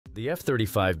The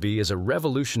F-35B is a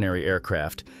revolutionary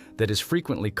aircraft that is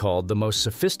frequently called the most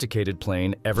sophisticated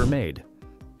plane ever made.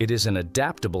 It is an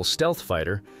adaptable stealth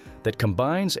fighter that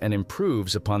combines and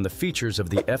improves upon the features of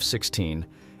the F-16,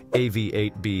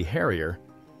 AV-8B Harrier,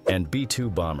 and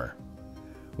B-2 bomber.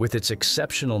 With its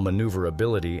exceptional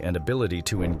maneuverability and ability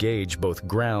to engage both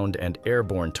ground and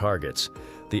airborne targets,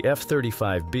 the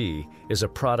F-35B is a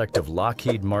product of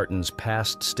Lockheed Martin's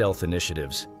past stealth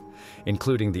initiatives,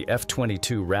 including the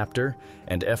F-22 Raptor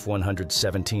and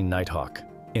F-117 Nighthawk.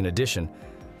 In addition,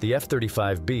 the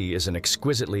F-35B is an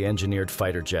exquisitely engineered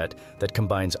fighter jet that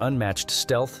combines unmatched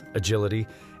stealth, agility,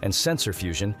 and sensor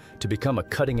fusion to become a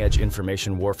cutting-edge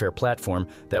information warfare platform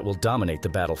that will dominate the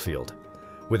battlefield.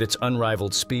 With its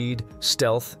unrivaled speed,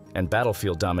 stealth, and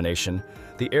battlefield domination,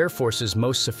 the Air Force's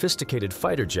most sophisticated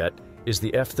fighter jet is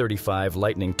the F-35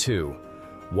 Lightning II,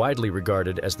 widely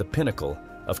regarded as the pinnacle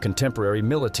of contemporary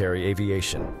military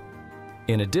aviation.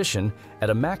 In addition,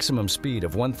 at a maximum speed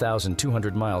of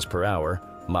 1,200 miles per hour,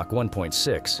 Mach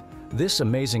 1.6, this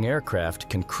amazing aircraft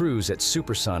can cruise at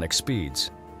supersonic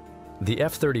speeds. The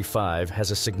F-35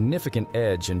 has a significant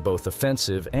edge in both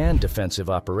offensive and defensive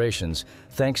operations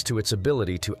thanks to its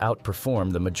ability to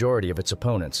outperform the majority of its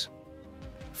opponents.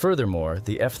 Furthermore,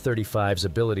 the F-35's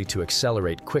ability to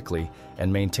accelerate quickly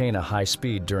and maintain a high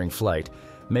speed during flight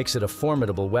makes it a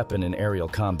formidable weapon in aerial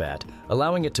combat,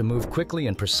 allowing it to move quickly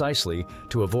and precisely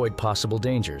to avoid possible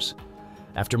dangers.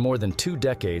 After more than 2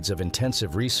 decades of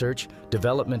intensive research,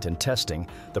 development, and testing,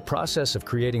 the process of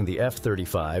creating the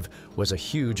F-35 was a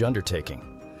huge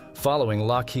undertaking. Following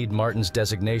Lockheed Martin's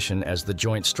designation as the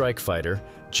Joint Strike Fighter,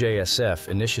 JSF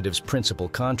initiative's principal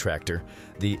contractor,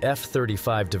 the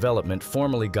F-35 development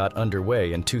formally got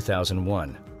underway in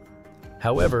 2001.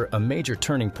 However, a major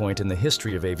turning point in the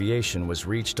history of aviation was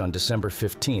reached on December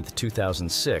 15,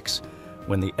 2006,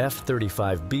 when the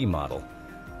F-35B model,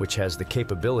 which has the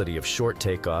capability of short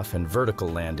takeoff and vertical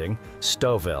landing,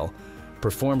 STOVL,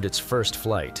 performed its first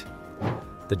flight.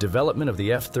 The development of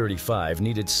the F-35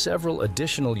 needed several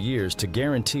additional years to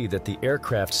guarantee that the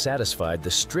aircraft satisfied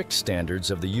the strict standards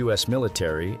of the U.S.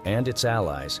 military and its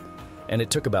allies, and it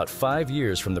took about 5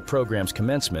 years from the program's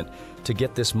commencement to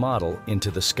get this model into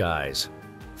the skies.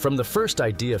 From the first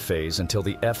idea phase until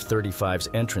the F-35's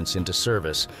entrance into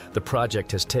service, the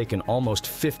project has taken almost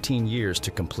 15 years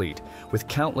to complete, with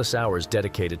countless hours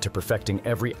dedicated to perfecting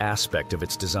every aspect of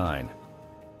its design.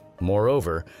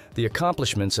 Moreover, the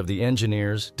accomplishments of the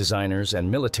engineers, designers, and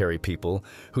military people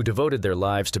who devoted their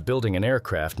lives to building an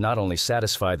aircraft not only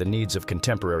satisfy the needs of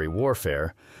contemporary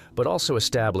warfare, but also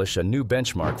establish a new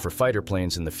benchmark for fighter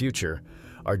planes in the future,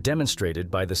 are demonstrated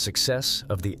by the success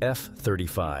of the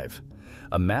F-35.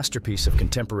 A masterpiece of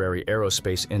contemporary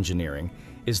aerospace engineering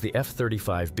is the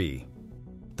F-35B.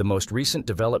 The most recent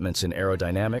developments in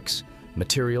aerodynamics,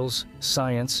 materials,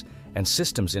 science, and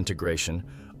systems integration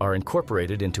are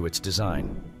incorporated into its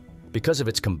design. Because of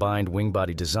its combined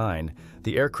wing-body design,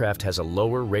 the aircraft has a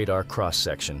lower radar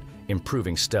cross-section,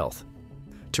 improving stealth.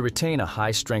 To retain a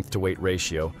high strength-to-weight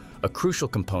ratio, a crucial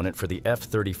component for the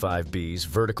F-35B's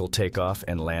vertical takeoff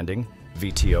and landing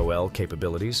 (VTOL)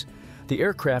 capabilities, the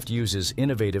aircraft uses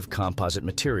innovative composite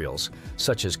materials,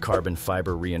 such as carbon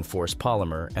fiber reinforced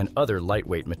polymer and other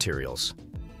lightweight materials.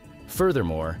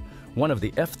 Furthermore, one of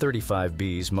the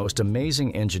F-35B's most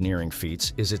amazing engineering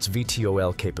feats is its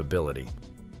VTOL capability.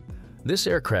 This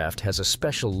aircraft has a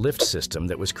special lift system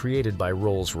that was created by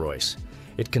Rolls-Royce.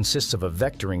 It consists of a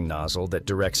vectoring nozzle that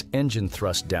directs engine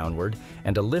thrust downward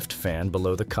and a lift fan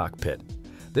below the cockpit.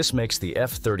 This makes the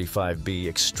F-35B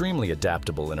extremely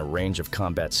adaptable in a range of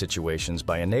combat situations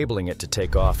by enabling it to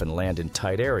take off and land in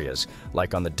tight areas,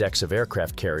 like on the decks of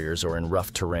aircraft carriers or in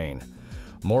rough terrain.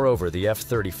 Moreover, the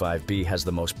F-35B has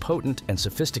the most potent and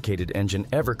sophisticated engine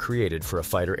ever created for a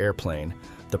fighter airplane,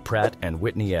 the Pratt &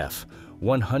 Whitney F.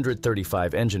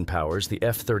 135 engine powers the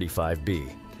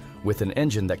F-35B. With an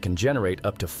engine that can generate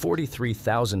up to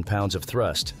 43,000 pounds of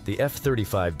thrust, the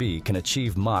F-35B can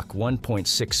achieve Mach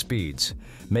 1.6 speeds,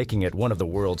 making it one of the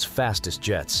world's fastest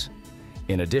jets.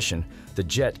 In addition, the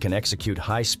jet can execute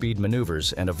high-speed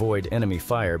maneuvers and avoid enemy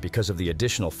fire because of the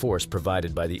additional force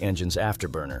provided by the engine's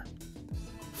afterburner.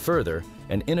 Further,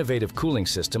 an innovative cooling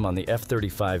system on the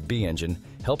F-35B engine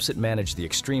helps it manage the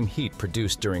extreme heat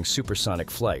produced during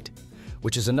supersonic flight,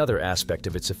 which is another aspect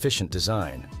of its efficient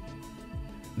design.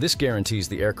 This guarantees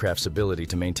the aircraft's ability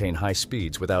to maintain high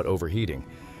speeds without overheating,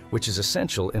 which is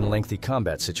essential in lengthy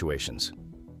combat situations.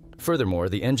 Furthermore,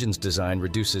 the engine's design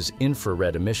reduces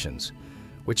infrared emissions,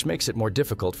 which makes it more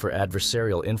difficult for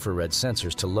adversarial infrared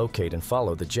sensors to locate and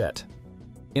follow the jet.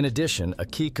 In addition, a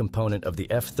key component of the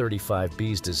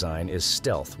F-35B's design is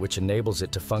stealth, which enables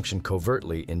it to function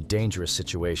covertly in dangerous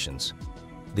situations.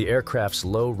 The aircraft's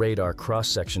low radar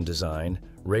cross-section design,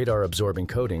 radar-absorbing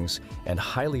coatings, and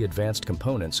highly advanced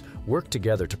components work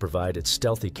together to provide its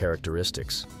stealthy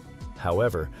characteristics.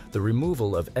 However, the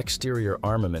removal of exterior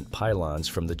armament pylons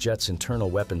from the jet's internal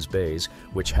weapons bays,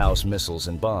 which house missiles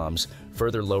and bombs,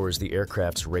 further lowers the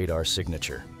aircraft's radar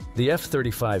signature. The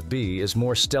F-35B is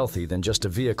more stealthy than just a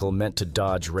vehicle meant to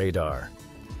dodge radar.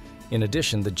 In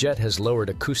addition, the jet has lowered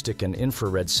acoustic and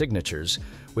infrared signatures,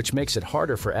 which makes it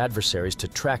harder for adversaries to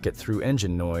track it through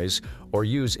engine noise or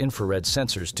use infrared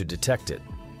sensors to detect it.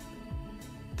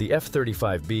 The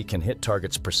F-35B can hit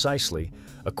targets precisely,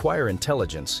 acquire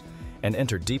intelligence, and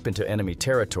enter deep into enemy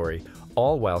territory,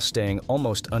 all while staying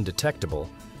almost undetectable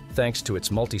thanks to its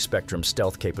multispectrum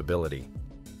stealth capability.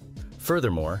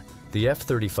 Furthermore, the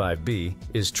F-35B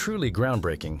is truly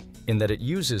groundbreaking in that it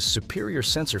uses superior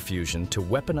sensor fusion to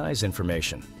weaponize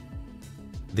information.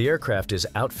 The aircraft is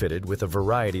outfitted with a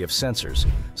variety of sensors,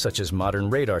 such as modern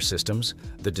radar systems,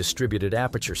 the Distributed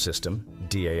Aperture System,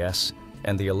 DAS,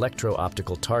 and the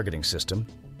Electro-Optical Targeting System,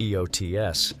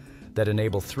 EOTS, that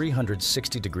enable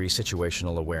 360-degree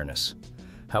situational awareness.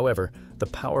 However, the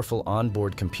powerful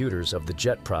onboard computers of the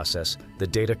jet process the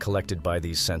data collected by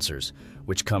these sensors,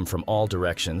 which come from all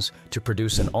directions to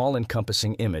produce an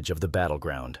all-encompassing image of the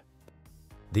battleground.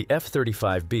 The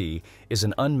F-35B is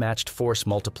an unmatched force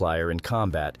multiplier in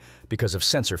combat because of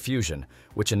sensor fusion,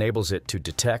 which enables it to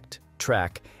detect,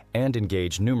 track, and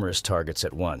engage numerous targets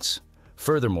at once.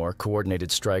 Furthermore,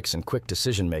 coordinated strikes and quick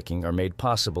decision-making are made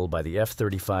possible by the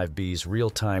F-35B's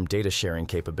real-time data sharing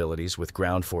capabilities with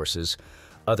ground forces,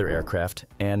 other aircraft,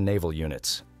 and naval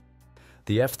units.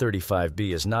 The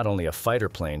F-35B is not only a fighter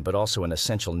plane but also an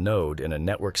essential node in a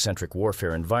network-centric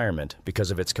warfare environment because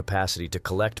of its capacity to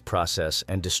collect, process,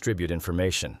 and distribute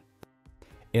information.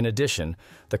 In addition,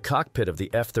 the cockpit of the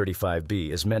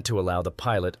F-35B is meant to allow the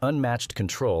pilot unmatched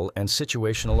control and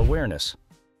situational awareness.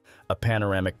 A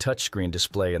panoramic touchscreen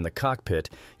display in the cockpit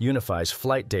unifies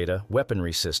flight data,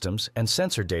 weaponry systems, and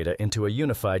sensor data into a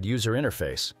unified user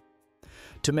interface.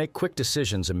 To make quick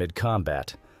decisions amid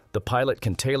combat, the pilot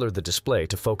can tailor the display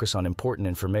to focus on important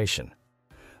information.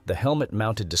 The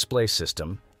Helmet-Mounted Display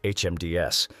System,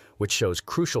 HMDS, which shows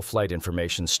crucial flight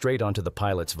information straight onto the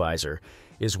pilot's visor,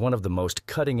 is one of the most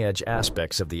cutting-edge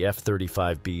aspects of the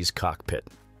F-35B's cockpit.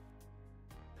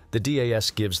 The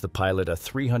DAS gives the pilot a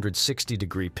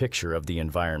 360-degree picture of the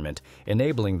environment,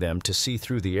 enabling them to see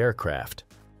through the aircraft.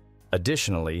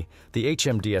 Additionally, the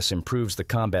HMDS improves the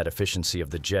combat efficiency of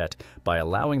the jet by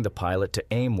allowing the pilot to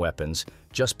aim weapons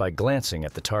just by glancing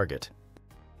at the target.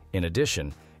 In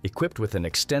addition, equipped with an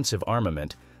extensive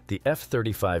armament, the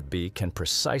F-35B can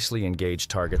precisely engage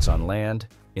targets on land,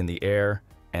 in the air,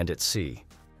 and at sea.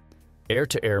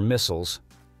 Air-to-air missiles,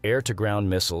 air-to-ground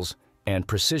missiles, and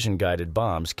precision-guided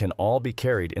bombs can all be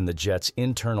carried in the jet's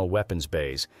internal weapons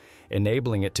bays,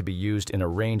 enabling it to be used in a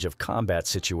range of combat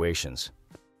situations.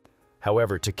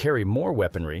 However, to carry more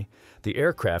weaponry, the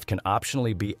aircraft can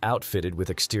optionally be outfitted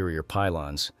with exterior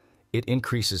pylons. It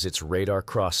increases its radar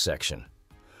cross-section.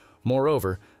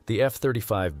 Moreover, the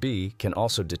F-35B can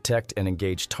also detect and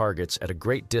engage targets at a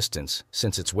great distance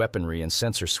since its weaponry and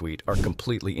sensor suite are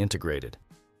completely integrated.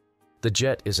 The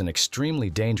jet is an extremely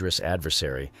dangerous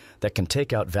adversary that can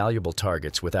take out valuable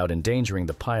targets without endangering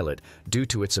the pilot due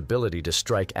to its ability to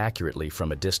strike accurately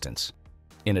from a distance.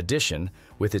 In addition,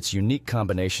 with its unique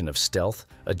combination of stealth,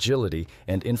 agility,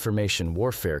 and information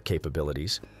warfare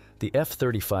capabilities, the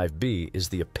F-35B is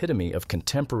the epitome of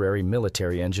contemporary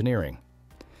military engineering.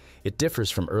 It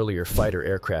differs from earlier fighter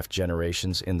aircraft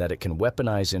generations in that it can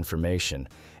weaponize information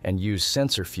and use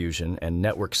sensor fusion and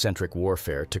network-centric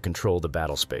warfare to control the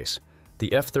battlespace.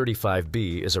 The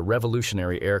F-35B is a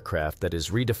revolutionary aircraft that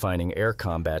is redefining air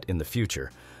combat in the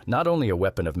future, not only a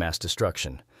weapon of mass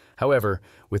destruction. However,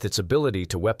 with its ability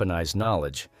to weaponize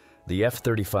knowledge, the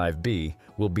F-35B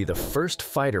will be the first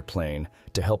fighter plane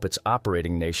to help its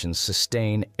operating nations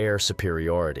sustain air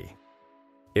superiority.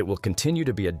 It will continue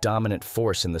to be a dominant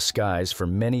force in the skies for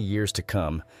many years to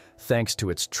come, thanks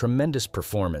to its tremendous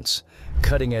performance,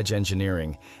 cutting-edge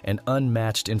engineering, and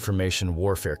unmatched information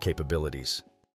warfare capabilities.